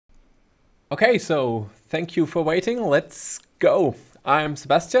Okay, so thank you for waiting. Let's go. I'm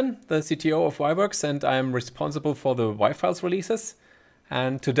Sebastian, the CTO of yWorks, and I'm responsible for the yFiles releases.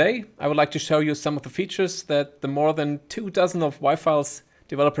 And today I would like to show you some of the features that the more than 24 of yFiles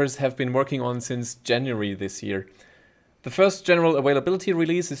developers have been working on since January this year. The first general availability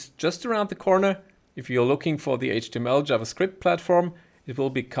release is just around the corner. If you're looking for the HTML JavaScript platform, it will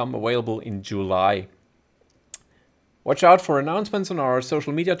become available in July. Watch out for announcements on our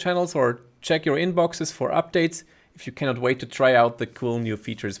social media channels or check your inboxes for updates if you cannot wait to try out the cool new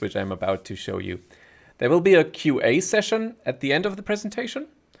features which I'm about to show you. There will be a QA session at the end of the presentation,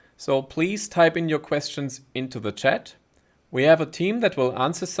 so please type in your questions into the chat. We have a team that will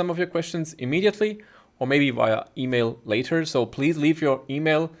answer some of your questions immediately or maybe via email later, so please leave your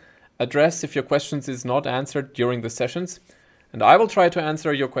email address if your questions is not answered during the sessions, and I will try to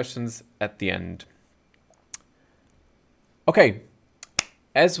answer your questions at the end. Okay,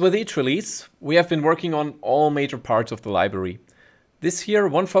 as with each release, we have been working on all major parts of the library. This year,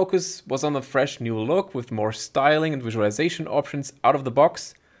 one focus was on a fresh new look with more styling and visualization options out of the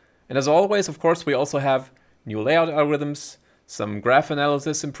box. And as always, of course, we also have new layout algorithms, some graph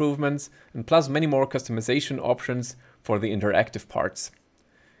analysis improvements, and plus many more customization options for the interactive parts.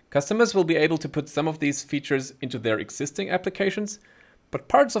 Customers will be able to put some of these features into their existing applications, but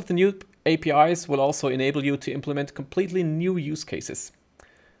parts of the new APIs will also enable you to implement completely new use cases.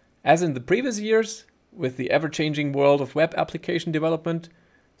 As in the previous years, with the ever-changing world of web application development,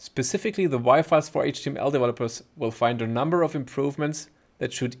 specifically the yFiles for HTML developers will find a number of improvements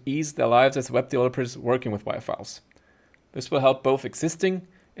that should ease their lives as web developers working with yFiles. This will help both existing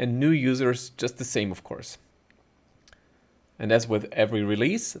and new users just the same, of course. And as with every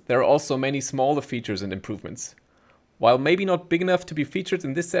release, there are also many smaller features and improvements. While maybe not big enough to be featured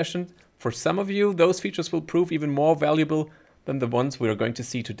in this session, for some of you, those features will prove even more valuable than the ones we are going to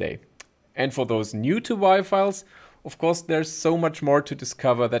see today. And for those new to yFiles, of course, there's so much more to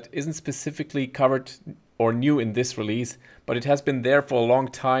discover that isn't specifically covered or new in this release, but it has been there for a long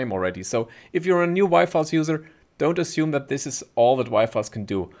time already. So if you're a new yFiles user, don't assume that this is all that yFiles can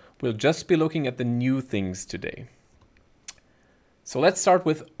do. We'll just be looking at the new things today. So let's start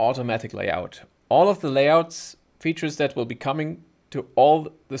with automatic layout. All of the layouts features that will be coming to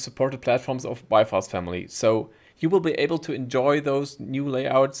all the supported platforms of yFiles family. So you will be able to enjoy those new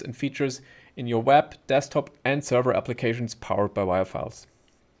layouts and features in your web, desktop and server applications powered by yFiles.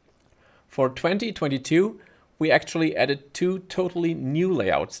 For 2022, we actually added two totally new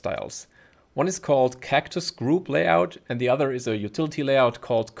layout styles. One is called Cactus Group Layout and the other is a utility layout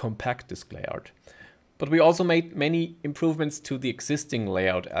called Compact Disk Layout. But we also made many improvements to the existing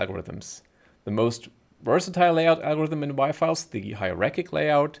layout algorithms. The most versatile layout algorithm in yFiles, the hierarchic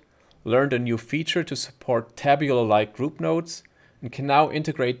layout, learned a new feature to support tabular-like group nodes and can now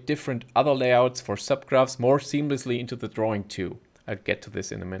integrate different other layouts for subgraphs more seamlessly into the drawing too. I'll get to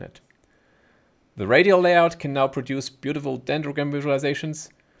this in a minute. The radial layout can now produce beautiful Dendrogram visualizations,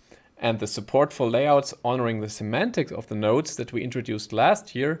 and the support for layouts honoring the semantics of the nodes that we introduced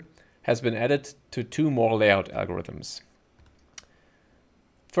last year has been added to two more layout algorithms.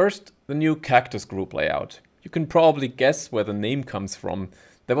 First, the new Cactus Group Layout. You can probably guess where the name comes from.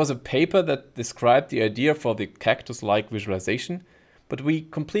 There was a paper that described the idea for the cactus-like visualization, but we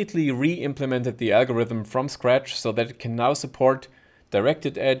completely re-implemented the algorithm from scratch so that it can now support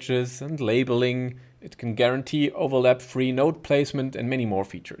directed edges and labeling. It can guarantee overlap-free node placement and many more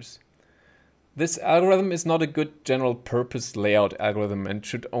features. This algorithm is not a good general purpose layout algorithm and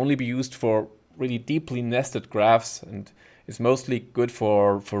should only be used for really deeply nested graphs and is mostly good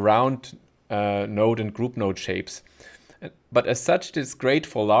for round node and group node shapes. But as such, it is great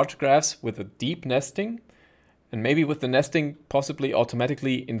for large graphs with a deep nesting, and maybe with the nesting possibly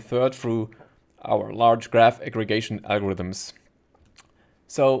automatically inferred through our large graph aggregation algorithms.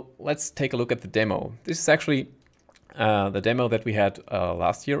 So let's take a look at the demo. This is actually the demo that we had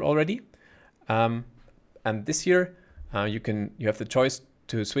last year already. And this year you have the choice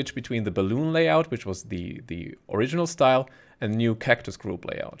to switch between the balloon layout, which was the original style, and the new Cactus Group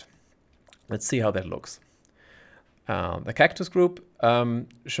Layout. Let's see how that looks. The Cactus Group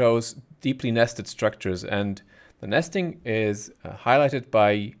shows deeply nested structures, and the nesting is highlighted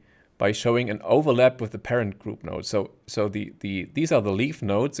by showing an overlap with the parent group node. So these are the leaf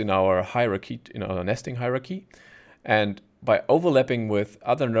nodes in our hierarchy, in our nesting hierarchy, and by overlapping with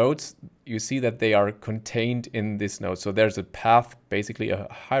other nodes, you see that they are contained in this node. So there's a path, basically a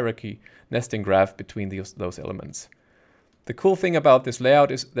hierarchy nesting graph between those elements. The cool thing about this layout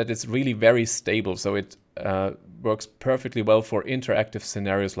is that it's really very stable. So it works perfectly well for interactive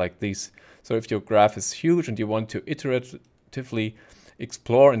scenarios like these. So if your graph is huge and you want to iteratively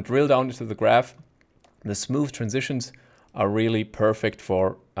explore and drill down into the graph, the smooth transitions are really perfect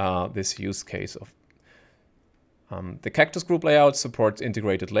for this use case. The Cactus group layout supports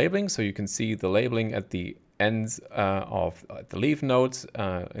integrated labeling, so you can see the labeling at the ends of the leaf nodes.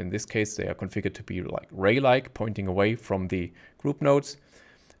 In this case, they are configured to be like ray-like, pointing away from the group nodes.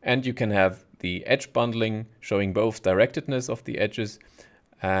 And you can have the edge bundling, showing both directedness of the edges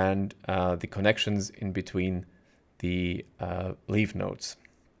and the connections in between the leaf nodes.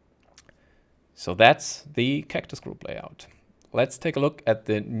 So that's the Cactus group layout. Let's take a look at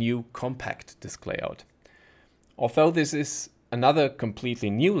the new compact disk layout. Although this is another completely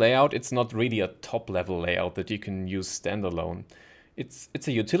new layout, it's not really a top-level layout that you can use standalone. It's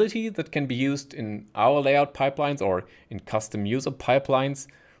a utility that can be used in our layout pipelines or in custom user pipelines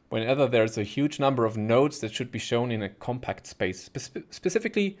whenever there's a huge number of nodes that should be shown in a compact space,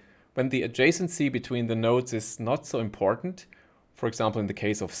 specifically when the adjacency between the nodes is not so important. For example, in the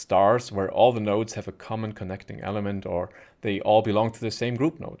case of stars, where all the nodes have a common connecting element or they all belong to the same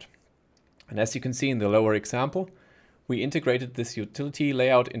group node. And as you can see in the lower example, we integrated this utility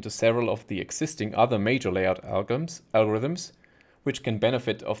layout into several of the existing other major layout algorithms, which can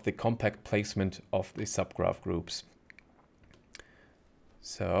benefit of the compact placement of the subgraph groups.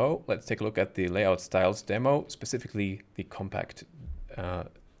 So let's take a look at the layout styles demo, specifically the compact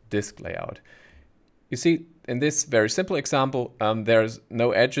disk layout. You see, in this very simple example, there's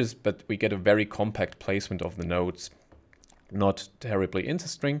no edges, but we get a very compact placement of the nodes. Not terribly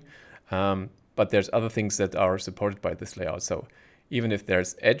interesting, but there's other things that are supported by this layout. So even if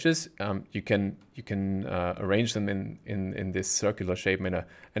there's edges, you can arrange them in this circular shape manner.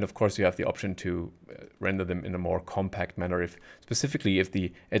 And of course, you have the option to render them in a more compact manner, specifically if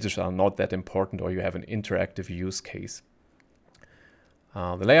the edges are not that important or you have an interactive use case.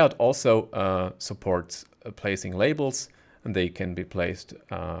 The layout also supports placing labels, and they can be placed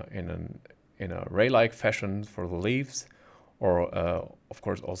in a ray-like fashion for the leaves, or of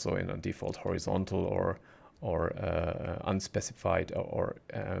course also in a default horizontal or unspecified or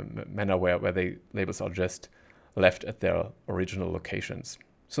manner where the labels are just left at their original locations.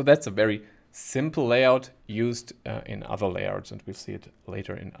 So that's a very simple layout used in other layouts, and we'll see it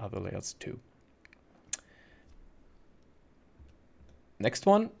later in other layouts too. Next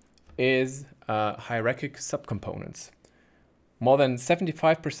one is hierarchic subcomponents. More than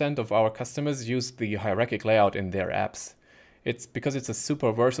 75% of our customers use the hierarchic layout in their apps. It's because it's a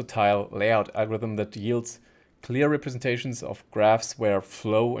super versatile layout algorithm that yields clear representations of graphs where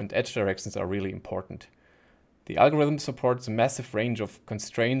flow and edge directions are really important. The algorithm supports a massive range of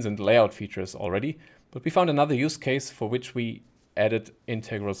constraints and layout features already, but we found another use case for which we added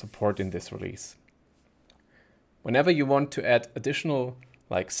integral support in this release. Whenever you want to add additional,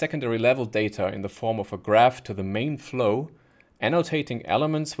 like secondary level data in the form of a graph to the main flow, annotating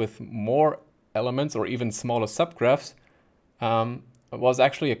elements with more elements or even smaller subgraphs was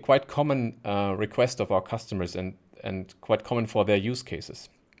actually a quite common request of our customers and quite common for their use cases.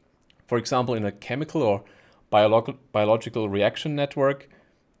 For example, in a chemical or biological reaction network,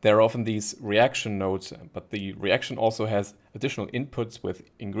 there are often these reaction nodes, but the reaction also has additional inputs with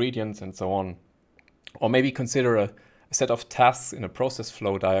ingredients and so on. Or maybe consider a set of tasks in a process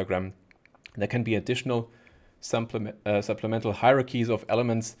flow diagram. There can be additional supplemental hierarchies of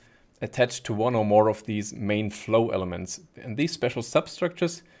elements attached to one or more of these main flow elements. And these special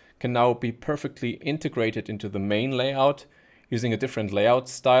substructures can now be perfectly integrated into the main layout using a different layout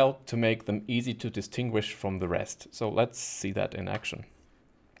style to make them easy to distinguish from the rest. So let's see that in action.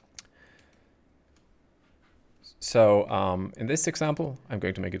 So in this example, I'm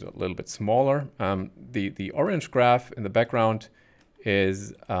going to make it a little bit smaller. The orange graph in the background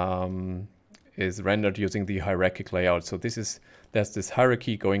is rendered using the hierarchic layout. So there's this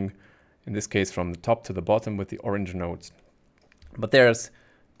hierarchy going, in this case, from the top to the bottom with the orange nodes. But there's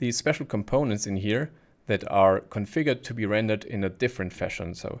these special components in here that are configured to be rendered in a different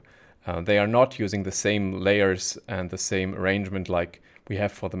fashion. So they are not using the same layers and the same arrangement like we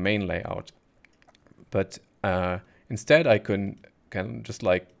have for the main layout. But instead, I can just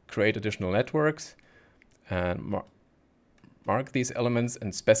like create additional networks and mark these elements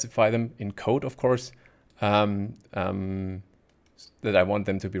and specify them in code, of course, that I want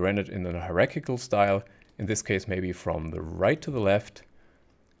them to be rendered in a hierarchical style. In this case, maybe from the right to the left,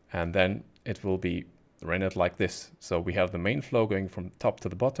 and then it will be rendered like this. So we have the main flow going from top to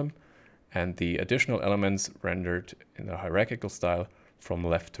the bottom, and the additional elements rendered in a hierarchical style from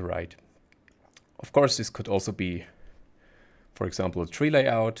left to right. Of course, this could also be, for example, a tree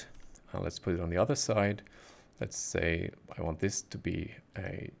layout. Let's put it on the other side. Let's say I want this to be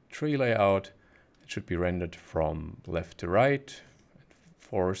a tree layout. It should be rendered from left to right,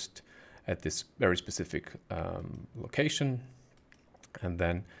 reinforced at this very specific location. And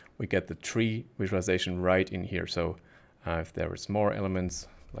then we get the tree visualization right in here. So if there is more elements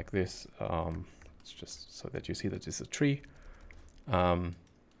like this, it's just so that you see that it's a tree. They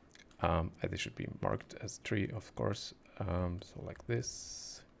should be marked as tree, of course. So like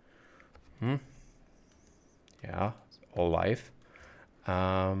this. Yeah, all live.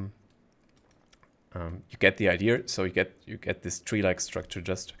 You get the idea. So you get this tree-like structure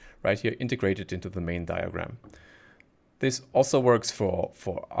just right here integrated into the main diagram. This also works for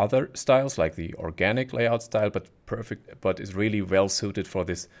other styles like the organic layout style, but is really well suited for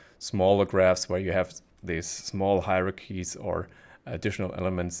this smaller graphs where you have these small hierarchies or additional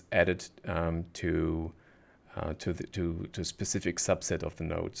elements added to a specific subset of the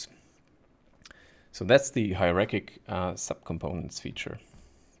nodes. So that's the hierarchic subcomponents feature.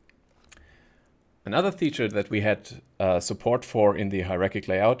 Another feature that we had support for in the hierarchic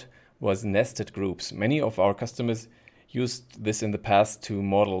layout was nested groups. Many of our customers used this in the past to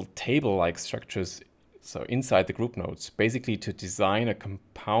model table-like structures, so inside the group nodes, basically to design a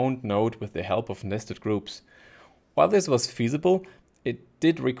compound node with the help of nested groups. While this was feasible, it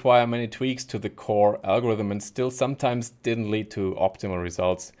did require many tweaks to the core algorithm and still sometimes didn't lead to optimal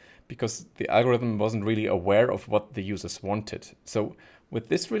results because the algorithm wasn't really aware of what the users wanted. So with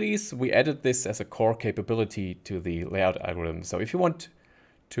this release, we added this as a core capability to the layout algorithm. So if you want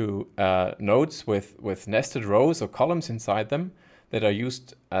to nodes with nested rows or columns inside them that are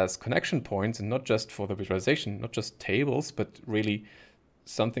used as connection points and not just for the visualization, not just tables, but really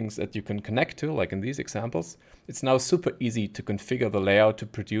some things that you can connect to, like in these examples, it's now super easy to configure the layout to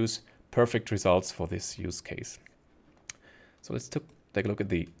produce perfect results for this use case. So let's take a look at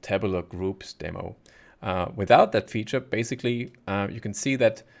the tabular groups demo. Without that feature, basically, you can see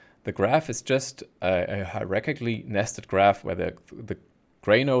that the graph is just a hierarchically nested graph where the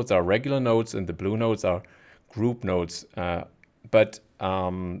gray nodes are regular nodes and the blue nodes are group nodes. But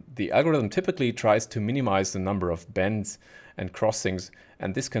the algorithm typically tries to minimize the number of bends and crossings,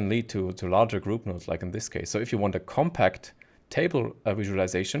 and this can lead to larger group nodes, like in this case. So if you want a compact table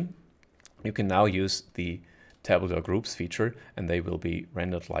visualization, you can now use the tabular groups feature, and they will be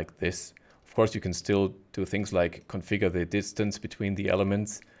rendered like this. Of course, you can still do things like configure the distance between the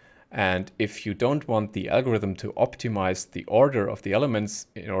elements. And if you don't want the algorithm to optimize the order of the elements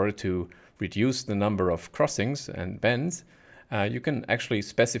in order to reduce the number of crossings and bends, you can actually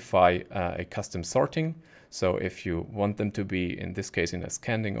specify a custom sorting. So if you want them to be, in this case, in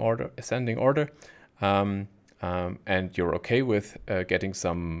ascending order, and you're okay with getting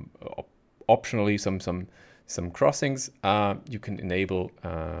some optionally some crossings, you can enable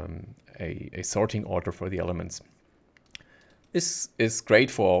a sorting order for the elements. This is great,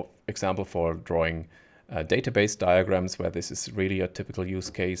 for example, for drawing database diagrams where this is really a typical use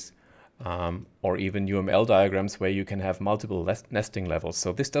case, or even UML diagrams where you can have multiple nesting levels.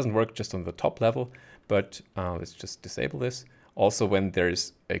 So this doesn't work just on the top level, but let's just disable this. Also, when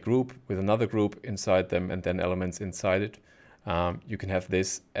there's a group with another group inside them and then elements inside it, you can have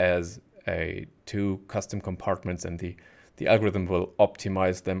this as two custom compartments, and the algorithm will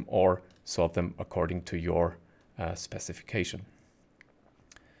optimize them or sort them according to your specification.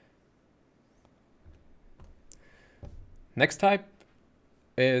 Next type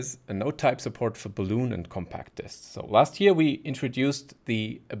is a node type support for balloon and compact disks. So last year we introduced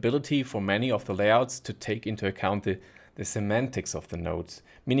the ability for many of the layouts to take into account the semantics of the nodes,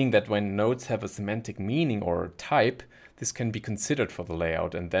 meaning that when nodes have a semantic meaning or type, this can be considered for the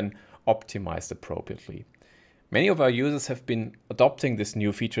layout and then optimized appropriately. Many of our users have been adopting these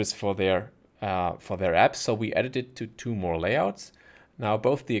new features for their apps, so we added it to 2 more layouts. Now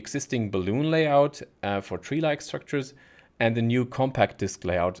both the existing balloon layout for tree-like structures and the new compact disk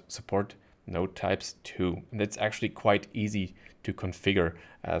layout support node types too. And it's actually quite easy to configure,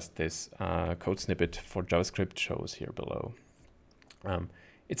 as this code snippet for JavaScript shows here below.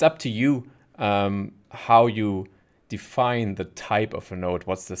 It's up to you how you define the type of a node,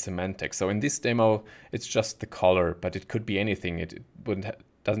 what's the semantics. So in this demo, it's just the color, but it could be anything. It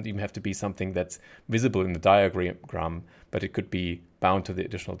doesn't even have to be something that's visible in the diagram, but it could be bound to the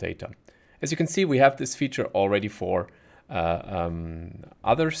additional data. As you can see, we have this feature already for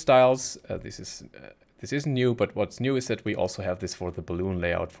other styles. This isn't new, but what's new is that we also have this for the balloon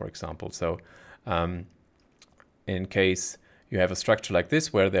layout, for example. So in case you have a structure like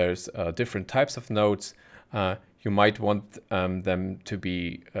this where there's different types of nodes, you might want them to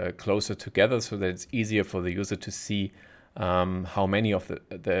be closer together so that it's easier for the user to see how many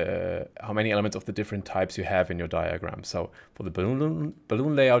elements of the different types you have in your diagram. So for the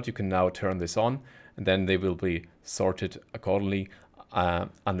balloon layout, you can now turn this on, and then they will be sorted accordingly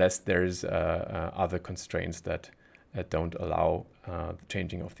unless there's other constraints that don't allow the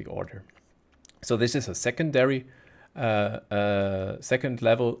changing of the order. So this is a secondary, second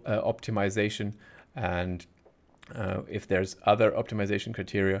level optimization, and if there's other optimization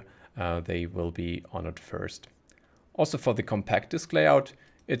criteria, they will be honored first. Also for the compact disk layout,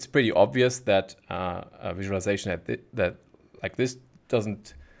 it's pretty obvious that a visualization that like this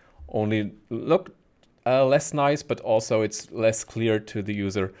doesn't only look less nice, but also it's less clear to the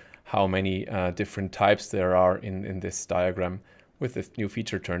user how many different types there are in this diagram. With this new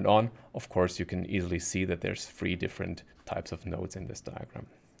feature turned on, of course, you can easily see that there's 3 different types of nodes in this diagram.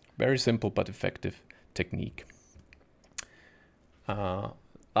 Very simple but effective technique.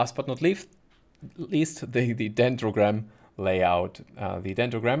 Last but not least, the Dendrogram layout. The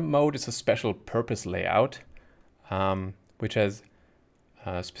Dendrogram mode is a special purpose layout, which has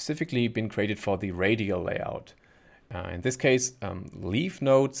specifically been created for the radial layout. In this case, leaf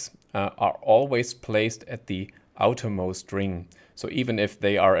nodes are always placed at the outermost ring. So even if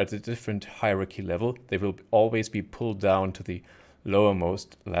they are at a different hierarchy level, they will always be pulled down to the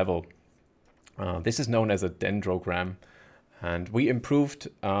lowermost level. This is known as a dendrogram. And we improved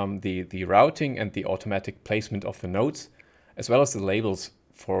the routing and the automatic placement of the nodes, as well as the labels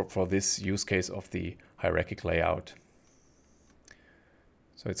for this use case of the hierarchic layout.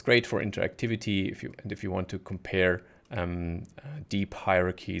 So it's great for interactivity if you want to compare deep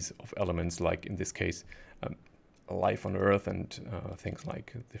hierarchies of elements, like in this case, life on Earth and things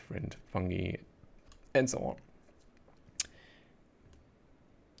like different fungi and so on.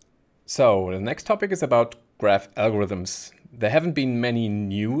 So the next topic is about graph algorithms. There haven't been many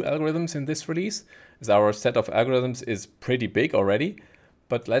new algorithms in this release, as our set of algorithms is pretty big already,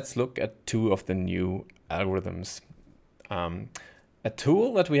 but let's look at 2 of the new algorithms. A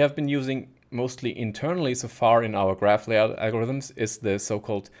tool that we have been using mostly internally so far in our graph layout algorithms is the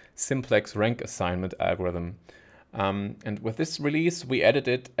so-called simplex rank assignment algorithm. And with this release, we added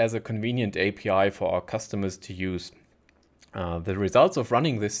it as a convenient API for our customers to use. The results of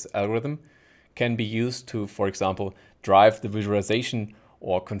running this algorithm can be used to, for example, drive the visualization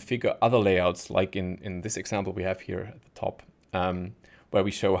or configure other layouts, like in this example we have here at the top, where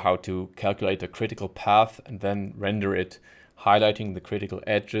we show how to calculate a critical path and then render it, highlighting the critical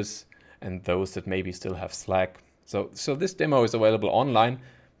edges and those that maybe still have slack. So this demo is available online,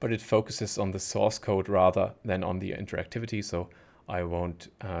 but it focuses on the source code rather than on the interactivity, so I won't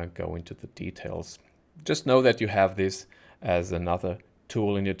go into the details. Just know that you have this as another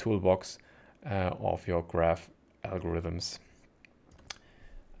tool in your toolbox of your graph algorithms.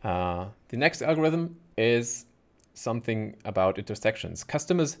 The next algorithm is something about intersections.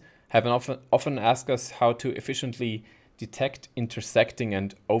 Customers have often asked us how to efficiently detect intersecting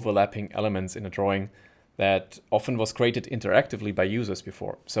and overlapping elements in a drawing that often was created interactively by users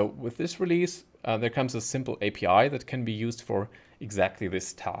before. So with this release, there comes a simple API that can be used for exactly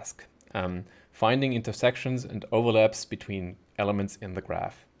this task, finding intersections and overlaps between elements in the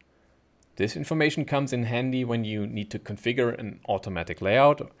graph. This information comes in handy when you need to configure an automatic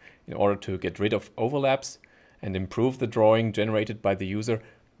layout in order to get rid of overlaps and improve the drawing generated by the user,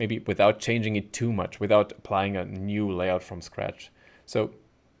 maybe without changing it too much, without applying a new layout from scratch. So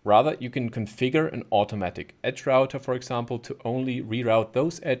rather, you can configure an automatic edge router, for example, to only reroute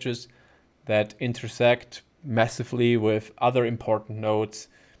those edges that intersect massively with other important nodes,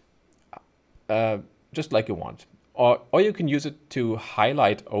 just like you want. Or you can use it to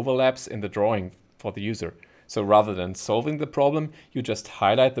highlight overlaps in the drawing for the user. So rather than solving the problem, you just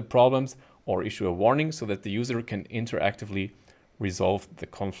highlight the problems or issue a warning so that the user can interactively resolve the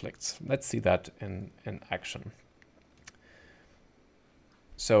conflicts. Let's see that in action.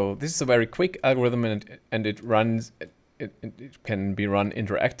 So this is a very quick algorithm, and it runs. It can be run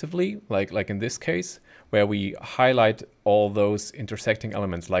interactively, like in this case, where we highlight all those intersecting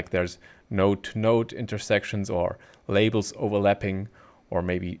elements, like there's node-to-node intersections or labels overlapping, or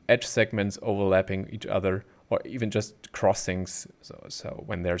maybe edge segments overlapping each other, or even just crossings. So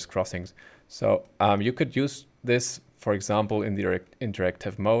when there's crossings. So you could use this, for example, in the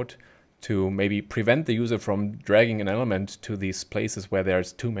interactive mode to maybe prevent the user from dragging an element to these places where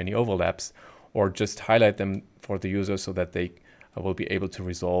there's too many overlaps, or just highlight them for the user so that they will be able to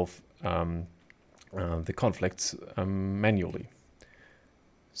resolve the conflicts manually.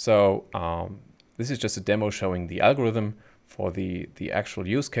 So this is just a demo showing the algorithm. For the actual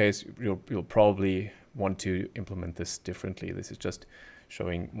use case, you'll probably want to implement this differently. This is just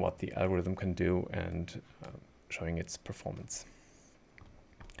showing what the algorithm can do and showing its performance.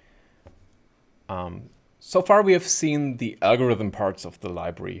 So far we have seen the algorithm parts of the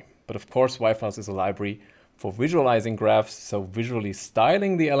library, but of course yFiles is a library for visualizing graphs, so visually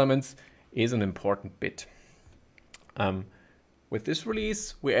styling the elements is an important bit. With this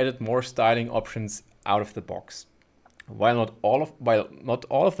release, we added more styling options out of the box. While not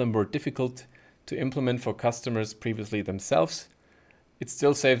all of them were difficult to implement for customers previously themselves, it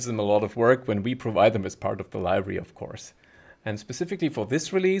still saves them a lot of work when we provide them as part of the library, of course. And specifically for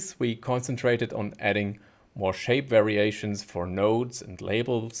this release, we concentrated on adding more shape variations for nodes and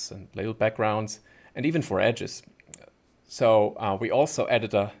label backgrounds, and even for edges. So we also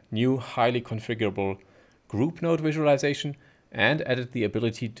added a new highly configurable group node visualization and added the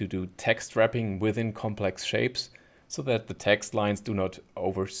ability to do text wrapping within complex shapes so that the text lines do not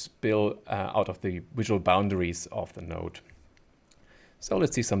overspill out of the visual boundaries of the node. So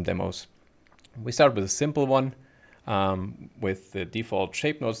let's see some demos. We start with a simple one with the default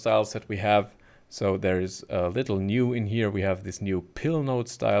shape node styles that we have. So there's a little new in here. We have this new pill node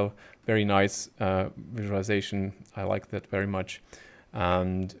style, very nice visualization. I like that very much.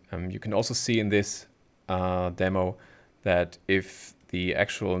 And you can also see in this demo that if the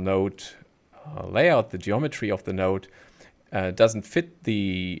actual node layout, the geometry of the node doesn't fit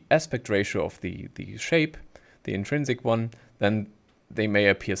the aspect ratio of the shape, the intrinsic one, then they may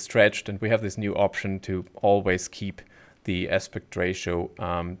appear stretched, and we have this new option to always keep the aspect ratio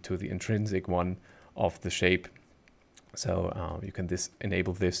to the intrinsic one of the shape. So you can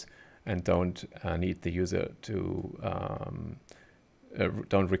enable this and don't need the user to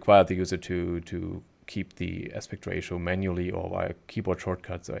don't require the user to keep the aspect ratio manually or via keyboard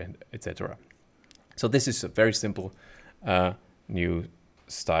shortcuts, etc. So this is a very simple new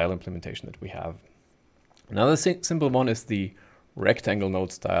style implementation that we have. Another simple one is the rectangle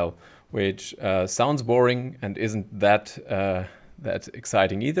node style, which sounds boring and isn't that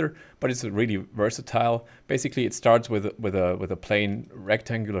exciting either, but it's really versatile. Basically, it starts with a plain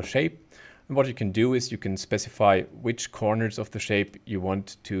rectangular shape, and what you can do is you can specify which corners of the shape you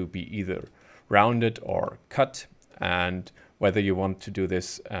want to be either rounded or cut, and whether you want to do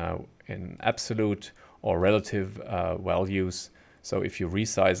this in absolute or relative values. So if you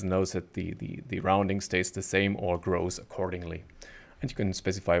resize, notice that the rounding stays the same or grows accordingly. And you can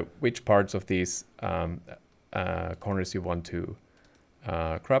specify which parts of these corners you want to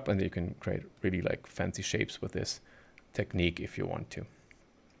crop, and you can create really like fancy shapes with this technique if you want to.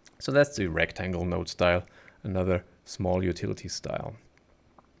 So that's the rectangle node style, another small utility style.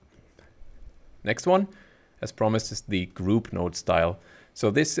 Next one, as promised, is the group node style. So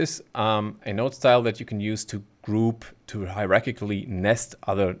this is a node style that you can use to group, to hierarchically nest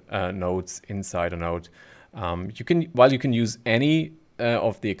other nodes inside a node. While you can use any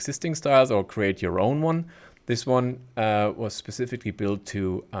of the existing styles or create your own one, this one was specifically built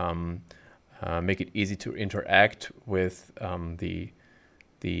to make it easy to interact with the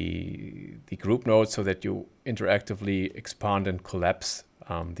group nodes so that you interactively expand and collapse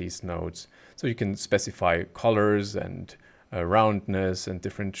these nodes. So you can specify colors and roundness and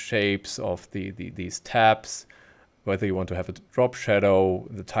different shapes of these tabs, whether you want to have a drop shadow,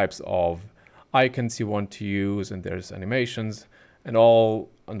 the types of icons you want to use, and there's animations and all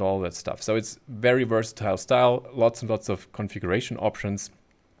that stuff. So it's very versatile style, lots and lots of configuration options,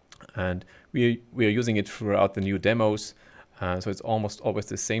 and we are using it throughout the new demos. So it's almost always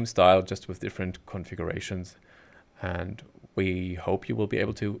the same style, just with different configurations, and we hope you will be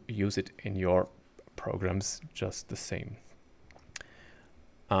able to use it in your programs just the same.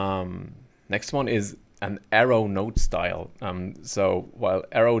 Next one is an arrow node style. So while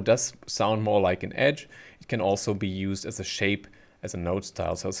arrow does sound more like an edge, it can also be used as a shape, as a node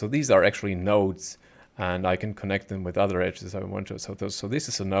style. So these are actually nodes, and I can connect them with other edges if I want to. So this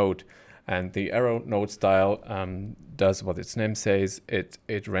is a node, and the arrow node style does what its name says.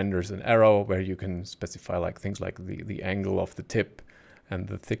 It renders an arrow where you can specify like things like the angle of the tip and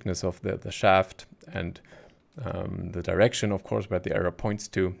the thickness of the shaft, and the direction, of course, where the arrow points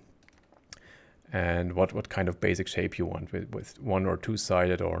to, and what kind of basic shape you want with one or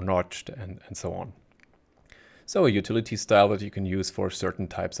two-sided or notched, and so on. So a utility style that you can use for certain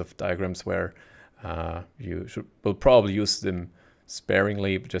types of diagrams where you will probably use them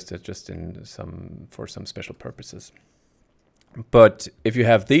sparingly, just for some special purposes. But if you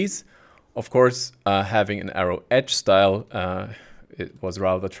have these, of course, having an arrow edge style it was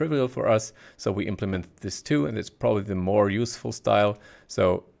rather trivial for us, so we implemented this too, and it's probably the more useful style.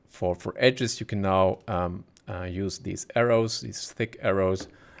 So for edges, you can now use these arrows, these thick arrows,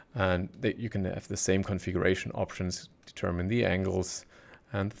 and you can have the same configuration options, determine the angles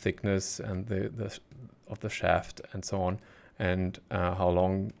and thickness and of the shaft and so on, and how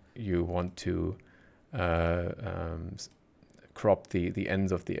long you want to crop the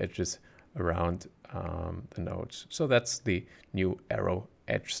ends of the edges around the nodes. So that's the new arrow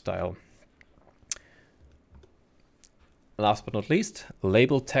edge style. Last but not least,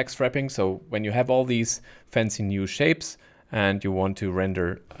 label text wrapping. So when you have all these fancy new shapes and you want to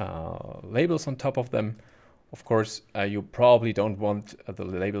render labels on top of them, of course, you probably don't want the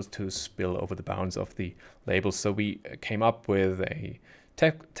labels to spill over the bounds of the labels. So we came up with a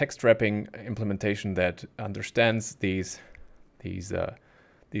text wrapping implementation that understands these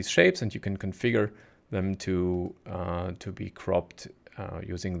shapes, and you can configure them to be cropped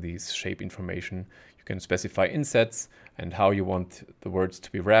using these shape information. You can specify insets and how you want the words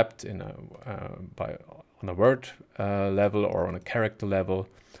to be wrapped in on a word level or on a character level,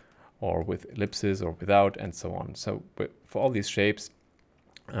 or with ellipses or without, and so on. So for all these shapes,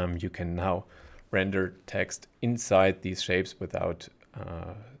 you can now render text inside these shapes without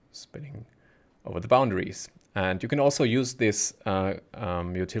spinning over the boundaries. And you can also use this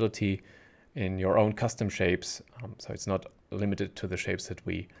utility in your own custom shapes. So it's not limited to the shapes that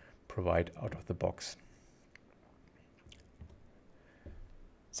we provide out of the box.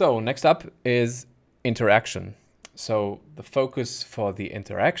 So next up is interaction. So the focus for the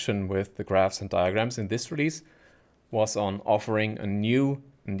interaction with the graphs and diagrams in this release was on offering a new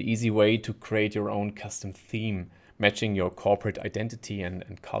and easy way to create your own custom theme, matching your corporate identity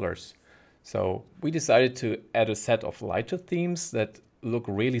and colors. So we decided to add a set of lighter themes that look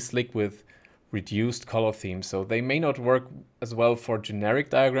really slick with reduced color themes. So they may not work as well for generic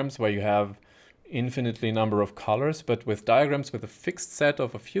diagrams where you have infinitely number of colors, but with diagrams with a fixed set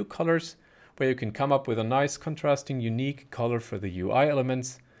of a few colors, where you can come up with a nice contrasting unique color for the UI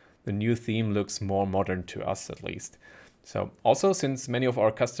elements, the new theme looks more modern to us at least. So also, since many of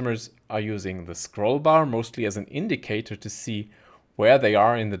our customers are using the scroll bar mostly as an indicator to see where they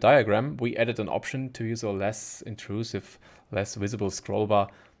are in the diagram, we added an option to use a less intrusive, less visible scroll bar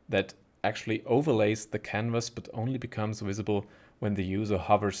that actually overlays the canvas but only becomes visible when the user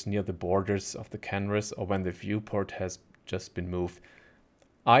hovers near the borders of the canvas or when the viewport has just been moved.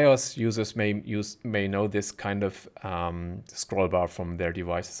 iOS users may know this kind of scroll bar from their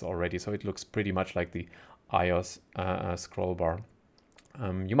devices already, so it looks pretty much like the iOS scroll bar.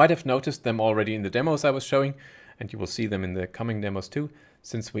 You might have noticed them already in the demos I was showing, and you will see them in the coming demos too,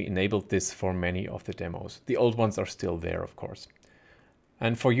 since we enabled this for many of the demos. The old ones are still there, of course.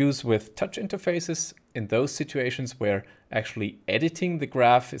 And for use with touch interfaces, in those situations where actually editing the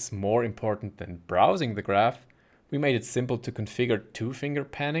graph is more important than browsing the graph, we made it simple to configure two-finger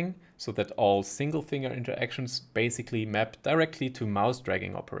panning so that all single-finger interactions basically map directly to mouse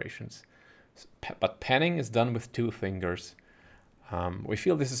dragging operations. But panning is done with 2 fingers. We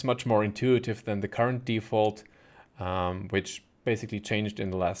feel this is much more intuitive than the current default, which basically changed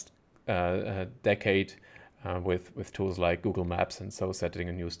in the last decade with tools like Google Maps and so setting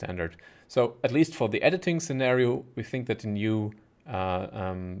a new standard. So at least for the editing scenario, we think that the new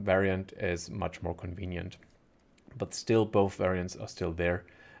variant is much more convenient. But still, both variants are still there,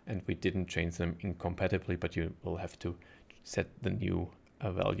 and we didn't change them incompatibly, but you will have to set the new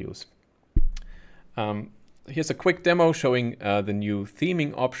values. Here's a quick demo showing the new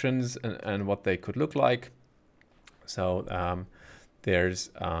theming options and what they could look like. So there's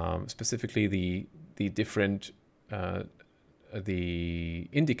specifically the different the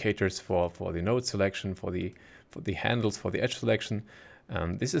indicators for the node selection, for the handles, for the edge selection.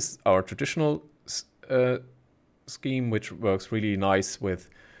 This is our traditional scheme, which works really nice with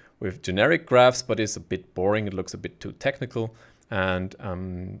generic graphs, but is a bit boring. It looks a bit too technical. And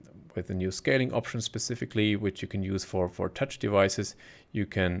with the new scaling option specifically, which you can use for touch devices, you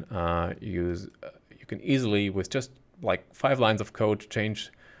can easily, with just like 5 lines of code, change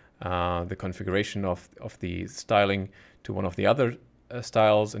the configuration of the styling to one of the other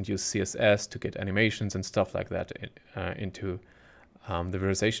styles and use CSS to get animations and stuff like that into the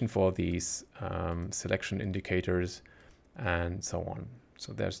visualization for these selection indicators and so on.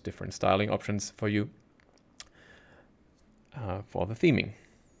 So there's different styling options for you for the theming.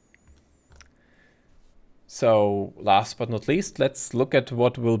 So last but not least, let's look at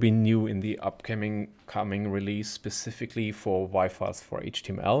what will be new in the upcoming release specifically for yFiles for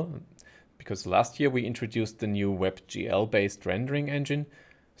HTML. Because last year we introduced the new WebGL-based rendering engine,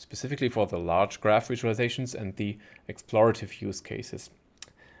 specifically for the large graph visualizations and the explorative use cases.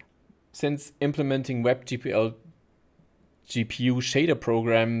 Since implementing WebGL GPU shader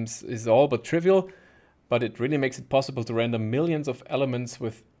programs is all but trivial, but it really makes it possible to render millions of elements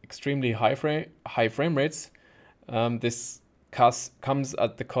with extremely high frame rates. This comes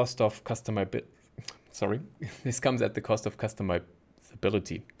at the cost of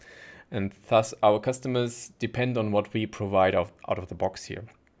customizability, and thus our customers depend on what we provide out of the box here.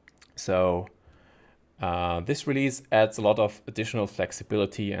 So This release adds a lot of additional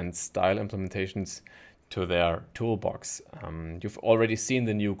flexibility and style implementations to their toolbox. You've already seen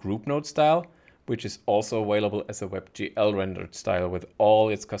the new group node style, which is also available as a WebGL rendered style with all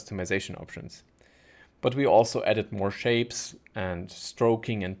its customization options. But we also added more shapes and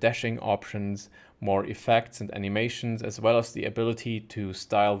stroking and dashing options, more effects and animations, as well as the ability to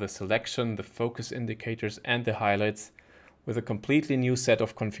style the selection, the focus indicators, and the highlights with a completely new set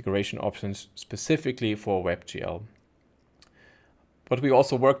of configuration options specifically for WebGL. But we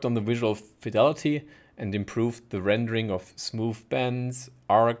also worked on the visual fidelity and improved the rendering of smooth bends,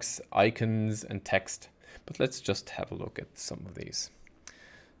 arcs, icons, and text. But let's just have a look at some of these.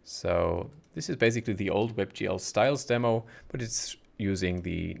 So this is basically the old WebGL styles demo, but it's using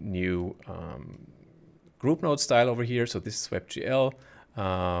the new group node style over here. So this is WebGL.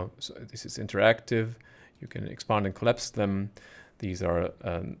 So this is interactive. You can expand and collapse them. These are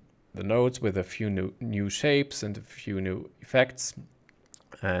the nodes with a few new shapes and a few new effects.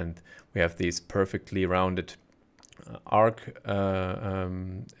 And we have these perfectly rounded arc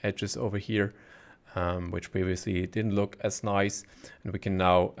edges over here, which previously didn't look as nice. And we can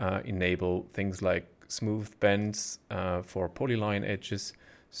now enable things like smooth bends for polyline edges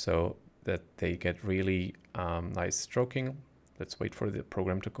so that they get really nice stroking. Let's wait for the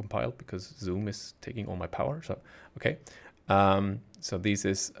program to compile because Zoom is taking all my power. So, okay. So this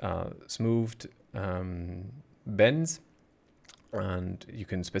is smoothed bends, and you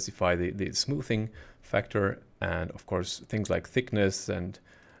can specify the smoothing factor, and of course things like thickness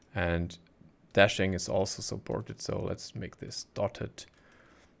and dashing is also supported. So let's make this dotted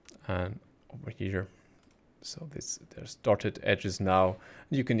and over here. So there's dotted edges now.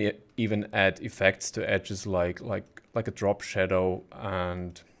 You can even add effects to edges like a drop shadow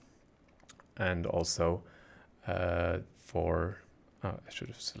and also for I should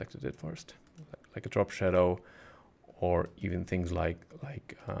have selected it first, like a drop shadow, or even things like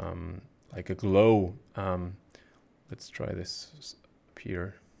a glow. Let's try this up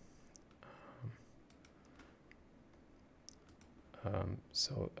here.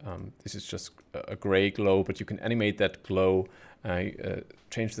 This is just a gray glow, but you can animate that glow,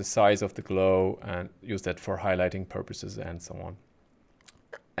 change the size of the glow, and use that for highlighting purposes and so on.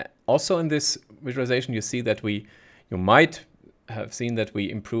 Also in this visualization, you see that you might have seen that we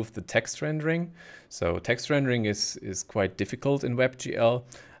improved the text rendering. So text rendering is quite difficult in WebGL,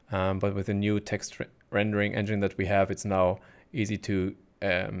 but with the new text rendering engine that we have, it's now easy to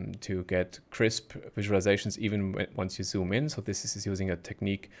get crisp visualizations even once you zoom in. So this is using a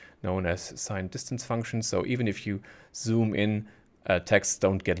technique known as signed distance function. So even if you zoom in, texts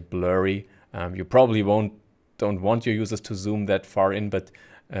don't get blurry. You probably don't want your users to zoom that far in, but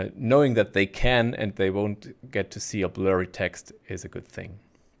knowing that they can and they won't get to see a blurry text is a good thing.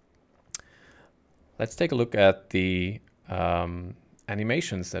 Let's take a look at the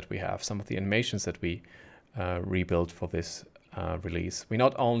animations that we have, some of the animations that we rebuilt for this release. We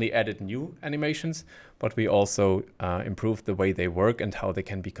not only added new animations, but we also improved the way they work and how they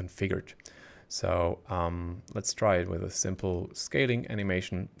can be configured. So let's try it with a simple scaling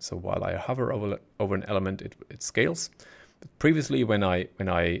animation. So while I hover over an element, it scales. But previously, when I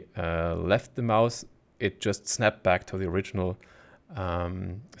left the mouse, it just snapped back to the original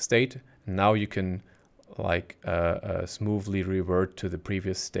state. And now you can smoothly revert to the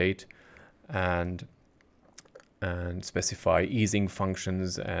previous state and specify easing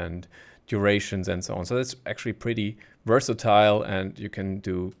functions and durations and so on. So that's actually pretty versatile, and you can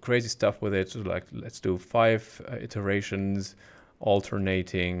do crazy stuff with it. So like, let's do 5 iterations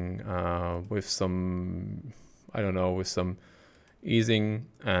alternating with some, I don't know, with some easing,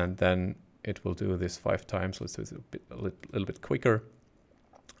 and then it will do this 5 times. Let's do it a little bit quicker.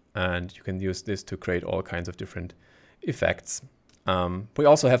 And you can use this to create all kinds of different effects. We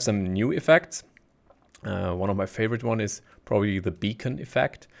also have some new effects. One of my favorite one is probably the beacon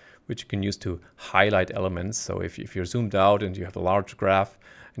effect, which you can use to highlight elements. So if you're zoomed out and you have a large graph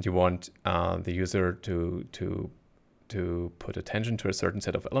and you want the user to put attention to a certain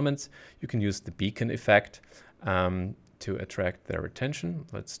set of elements, you can use the beacon effect to attract their attention.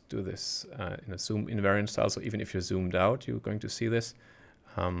 Let's do this in a zoom invariant style. So even if you're zoomed out, you're going to see this.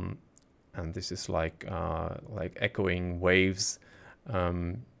 And this is like echoing waves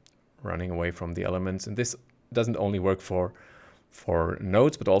running away from the elements. And this doesn't only work for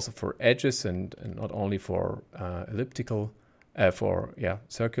nodes, but also for edges, and not only for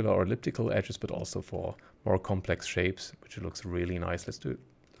circular or elliptical edges, but also for more complex shapes, which looks really nice. Let's do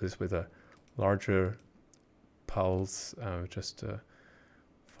this with a larger pulse, just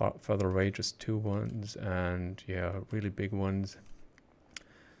further away, just 2 ones, and yeah, really big ones.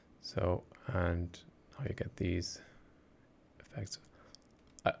 So, and how you get these effects.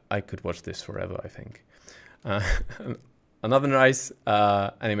 I could watch this forever, I think. Another nice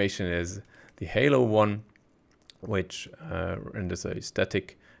animation is the halo one, which renders a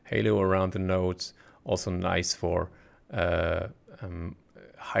static halo around the nodes. Also nice for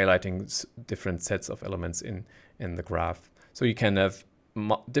highlighting different sets of elements in the graph. So you can have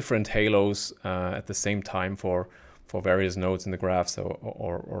different halos at the same time for various nodes in the graph,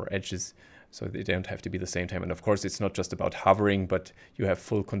 or edges, so they don't have to be the same time. And of course, it's not just about hovering, but you have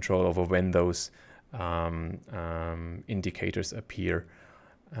full control over when those indicators appear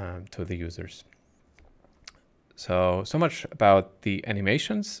to the users. So much about the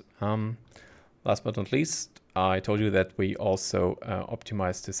animations. Last but not least, I told you that we also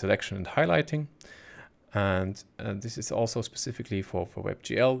optimized the selection and highlighting. And this is also specifically for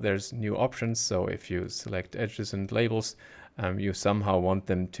WebGL. There's new options. So if you select edges and labels, you somehow want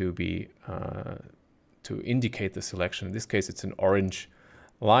them to be to indicate the selection. In this case, it's an orange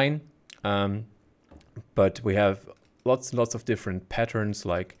line. But we have lots of different patterns,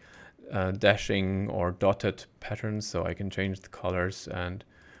 like dashing or dotted patterns. So I can change the colors and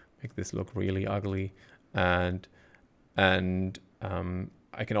make this look really ugly. And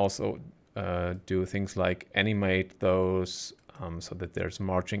I can also do things like animate those so that there's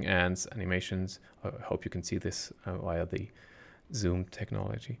marching ants animations. I hope you can see this via the zoom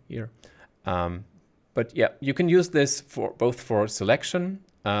technology here. But yeah, you can use this for both for selection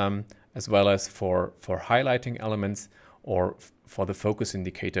as well as for highlighting elements, or for the focus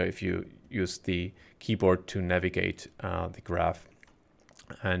indicator if you use the keyboard to navigate the graph.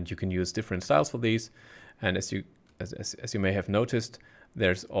 And you can use different styles for these. And as you may have noticed,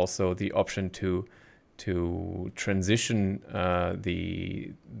 there's also the option to transition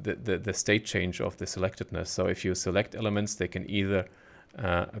the state change of the selectedness. So if you select elements, they can either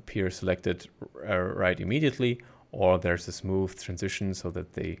appear selected right immediately, or there's a smooth transition so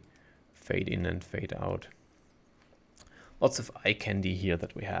that they fade in and fade out. Lots of eye candy here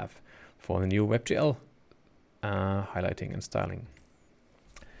that we have for the new WebGL highlighting and styling.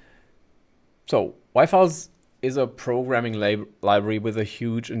 So yFiles is a programming library with a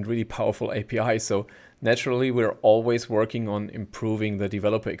huge and really powerful API. So naturally, we're always working on improving the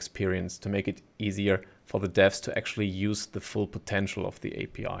developer experience to make it easier for the devs to actually use the full potential of the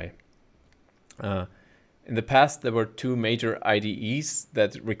API. In the past, there were two major IDEs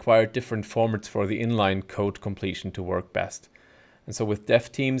that required different formats for the inline code completion to work best. And so with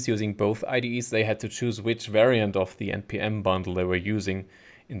dev teams using both IDEs, they had to choose which variant of the NPM bundle they were using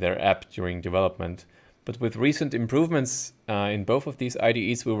in their app during development. But with recent improvements in both of these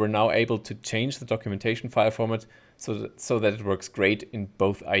IDEs, we were now able to change the documentation file format so that it works great in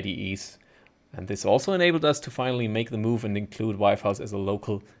both IDEs. And this also enabled us to finally make the move and include yFiles as a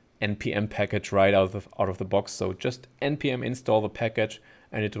local NPM package right out of the box. So just npm install the package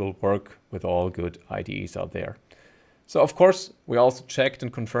and it will work with all good IDEs out there. So of course, we also checked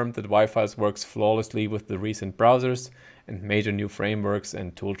and confirmed that yFiles works flawlessly with the recent browsers and major new frameworks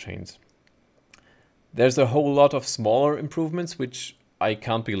and toolchains. There's a whole lot of smaller improvements which I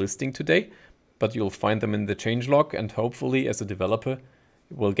can't be listing today, but you'll find them in the changelog, and hopefully as a developer,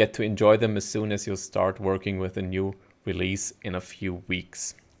 you will get to enjoy them as soon as you start working with a new release in a few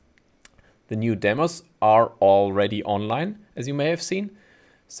weeks. The new demos are already online, as you may have seen,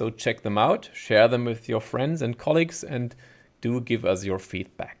 so check them out, share them with your friends and colleagues, and do give us your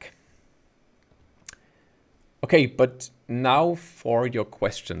feedback. Okay, but now for your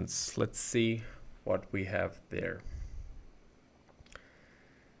questions. Let's see what we have there.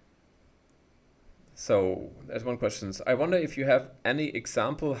 So there's one question. I wonder if you have any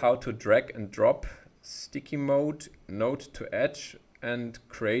example how to drag and drop sticky mode node to edge and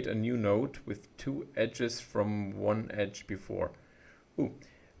create a new node with two edges from one edge before.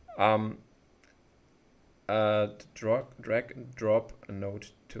 Drag and drop a node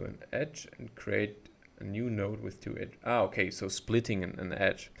to an edge and create a new node with two edges. Okay, so splitting an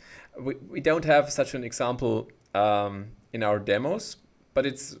edge. We don't have such an example in our demos, but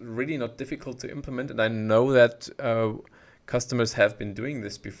it's really not difficult to implement. And I know that customers have been doing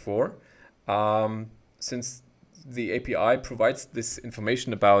this before. Since the API provides this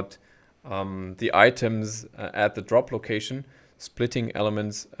information about the items at the drop location, splitting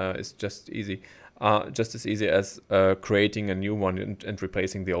elements is just as easy as creating a new one and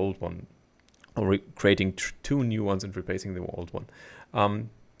replacing the old one, or creating two new ones and replacing the old one.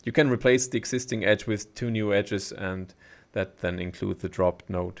 You can replace the existing edge with two new edges, and that then include the dropped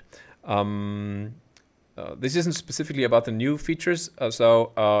node. This isn't specifically about the new features,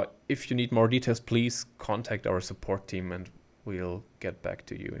 so if you need more details, please contact our support team and we'll get back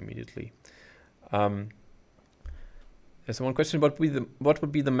to you immediately. There's one question: what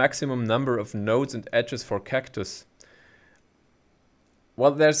would be the maximum number of nodes and edges for Cactus?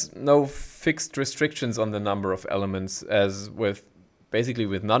 Well, there's no fixed restrictions on the number of elements, as with basically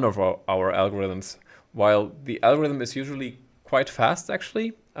with none of our algorithms. While the algorithm is usually quite fast,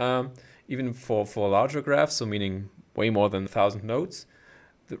 actually, even for larger graphs, so meaning way more than 1,000 nodes,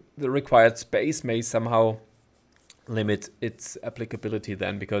 the required space may somehow limit its applicability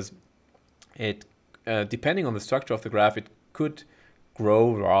then, because it, depending on the structure of the graph, it could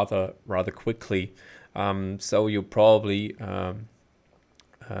grow rather quickly. So you probably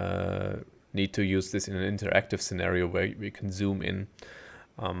need to use this in an interactive scenario where we can zoom in.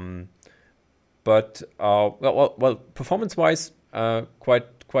 But performance-wise,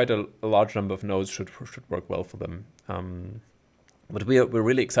 quite a large number of nodes should work well for them. But we're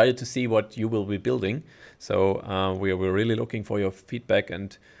really excited to see what you will be building. So we're really looking for your feedback,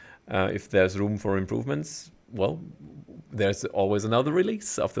 and if there's room for improvements, well, there's always another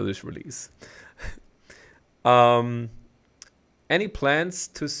release after this release. Any plans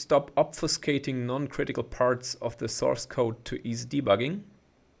to stop obfuscating non-critical parts of the source code to ease debugging?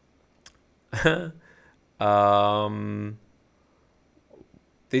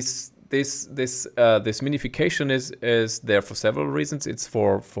 This minification is there for several reasons. It's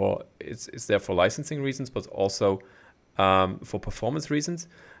there for licensing reasons, but also for performance reasons.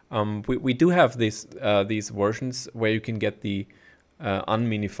 We do have these versions where you can get the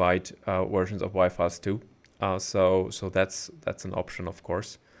unminified versions of yFiles too. So that's an option, of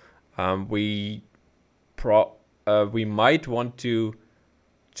course. We might want to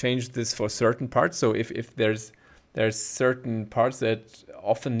change this for certain parts. So if there's certain parts that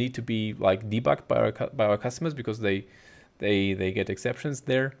often need to be like debugged by our customers because they get exceptions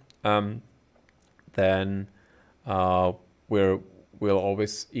there, then we're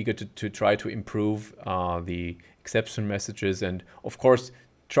always eager to try to improve the exception messages, and of course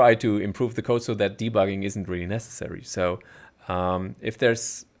try to improve the code so that debugging isn't really necessary. So if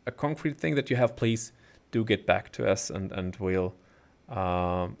there's a concrete thing that you have, please do get back to us, and we'll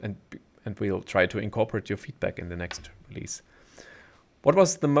try to incorporate your feedback in the next release. What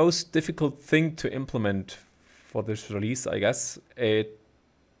was the most difficult thing to implement for this release? I guess I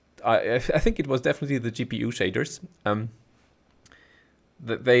think it was definitely the GPU shaders.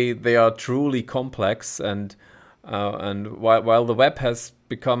 They are truly complex, and while the web has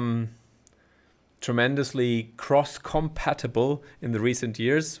become tremendously cross-compatible in the recent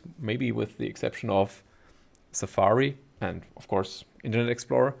years, maybe with the exception of Safari and of course Internet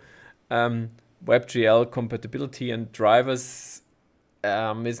Explorer, WebGL compatibility and drivers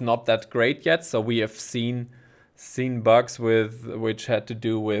is not that great yet. So we have seen bugs which had to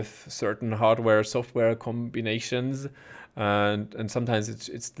do with certain hardware software combinations, and sometimes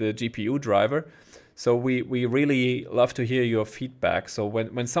it's the GPU driver. So we really love to hear your feedback. So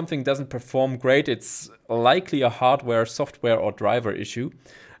when something doesn't perform great, it's likely a hardware, software, or driver issue.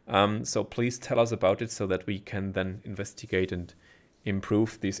 So please tell us about it so that we can then investigate and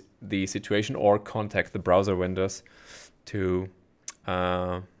improve the situation, or contact the browser vendors to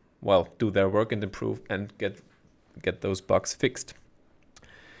do their work and improve and get those bugs fixed.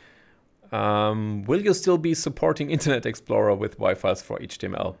 Will you still be supporting Internet Explorer with yFiles for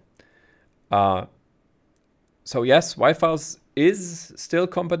HTML? So yes, yFiles is still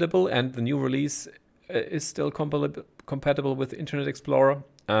compatible, and the new release is still compatible with Internet Explorer.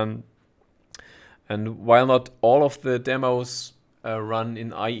 And while not all of the demos run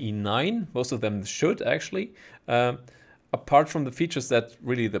in IE9, most of them should actually. Apart from the features that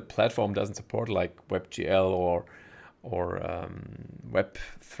really the platform doesn't support, like WebGL or web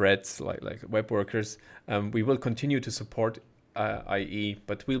threads, like web workers, we will continue to support IE,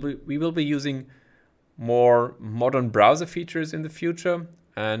 but we will be using more modern browser features in the future,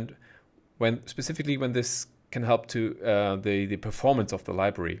 and specifically when this can help to the performance of the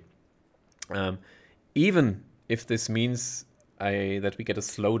library, even if this means that we get a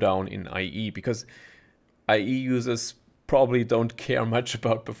slowdown in IE, because IE users probably don't care much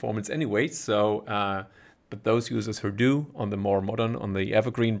about performance anyway. So but those users who do on the more modern, on the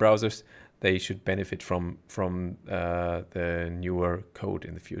evergreen browsers, they should benefit from the newer code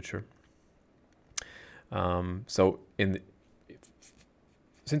in the future. So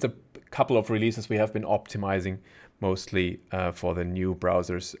since a couple of releases, we have been optimizing mostly for the new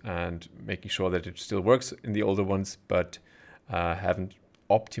browsers and making sure that it still works in the older ones, but haven't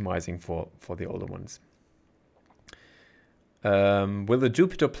optimizing for the older ones. Will the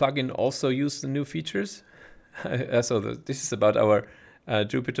Jupyter plugin also use the new features? So this is about our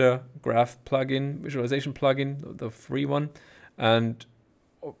Jupyter graph plugin, visualization plugin, the free one. And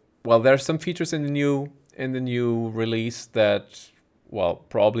well, there are some features in the new release that, well,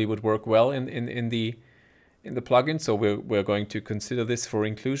 probably would work well in the plugin. So we're going to consider this for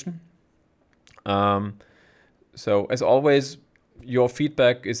inclusion. So as always, your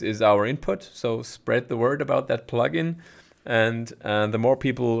feedback is our input. So spread the word about that plugin, and the more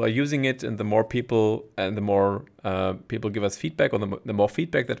people are using it, and the more people give us feedback, or the more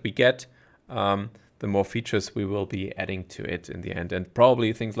feedback that we get, the more features we will be adding to it in the end. And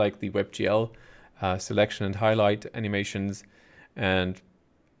probably things like the WebGL selection and highlight animations, and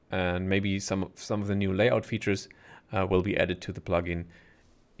maybe some of the new layout features will be added to the plugin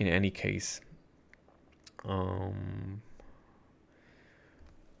in any case.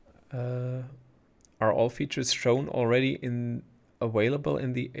 Are all features shown already available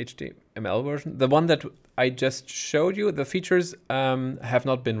in the HTML version? The one that I just showed you, the features have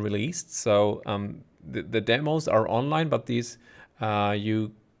not been released. So the demos are online, but these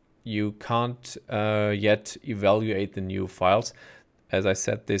you can't yet evaluate the new files. As I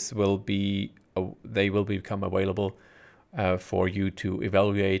said, they will become available for you to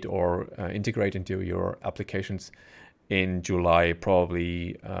evaluate or integrate into your applications in July,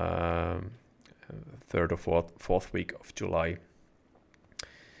 probably third or fourth week of July.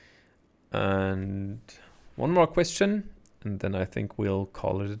 And one more question, and then I think we'll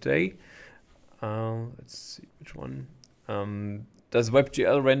call it a day. Let's see which one. Does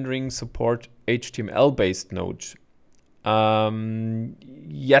WebGL rendering support HTML-based Node?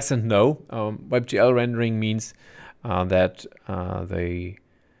 Yes and no. WebGL rendering means that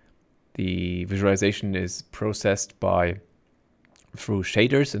the visualization is processed through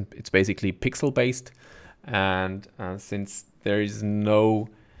shaders, and it's basically pixel based. And since there is no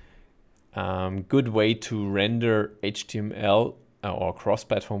good way to render HTML or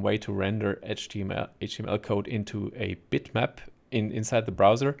cross-platform way to render HTML code into a bitmap inside the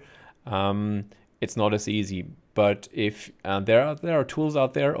browser, it's not as easy. But if there are tools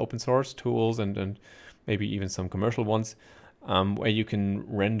out there, open source tools, and maybe even some commercial ones, where you can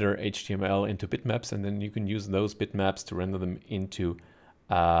render HTML into bitmaps, and then you can use those bitmaps to render them into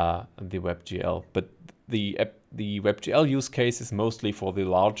the WebGL. But the WebGL use case is mostly for the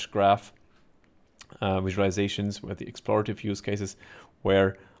large graph visualizations, where the explorative use cases,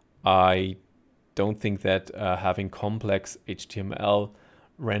 where I don't think that having complex HTML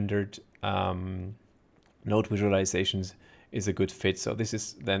rendered node visualizations is a good fit. So this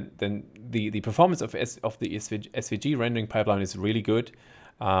is then the performance of the SVG rendering pipeline is really good,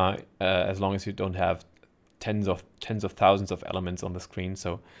 as long as you don't have tens of thousands of elements on the screen.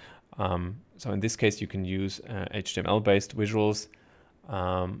 So so in this case you can use HTML based visuals,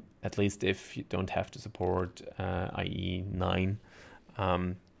 at least if you don't have to support IE 9.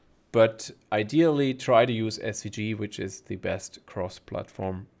 But ideally try to use SVG, which is the best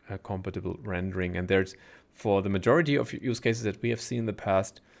cross-platform compatible rendering. And there's, for the majority of use cases that we have seen in the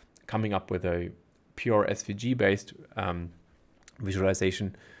past, coming up with a pure SVG based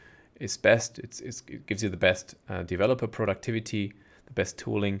visualization is best. It gives you the best developer productivity, the best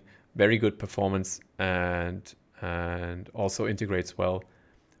tooling, very good performance, and also integrates well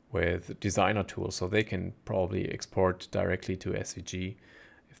with designer tools, so they can probably export directly to SVG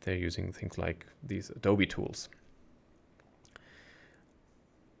if they're using things like these Adobe tools.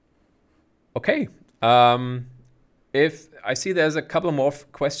 Okay, if I see there's a couple more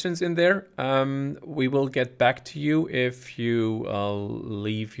questions in there, we will get back to you if you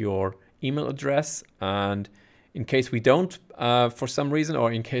leave your email address. And in case we don't, for some reason,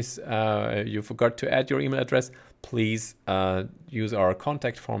 or in case you forgot to add your email address, please use our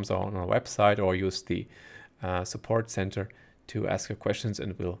contact forms on our website, or use the support center to ask your questions,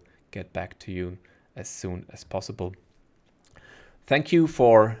 and we'll get back to you as soon as possible. Thank you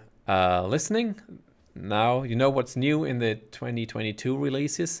for listening. Now you know what's new in the 2022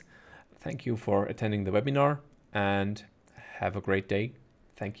 releases. Thank you for attending the webinar, and have a great day.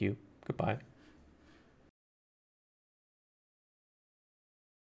 Thank you. Goodbye.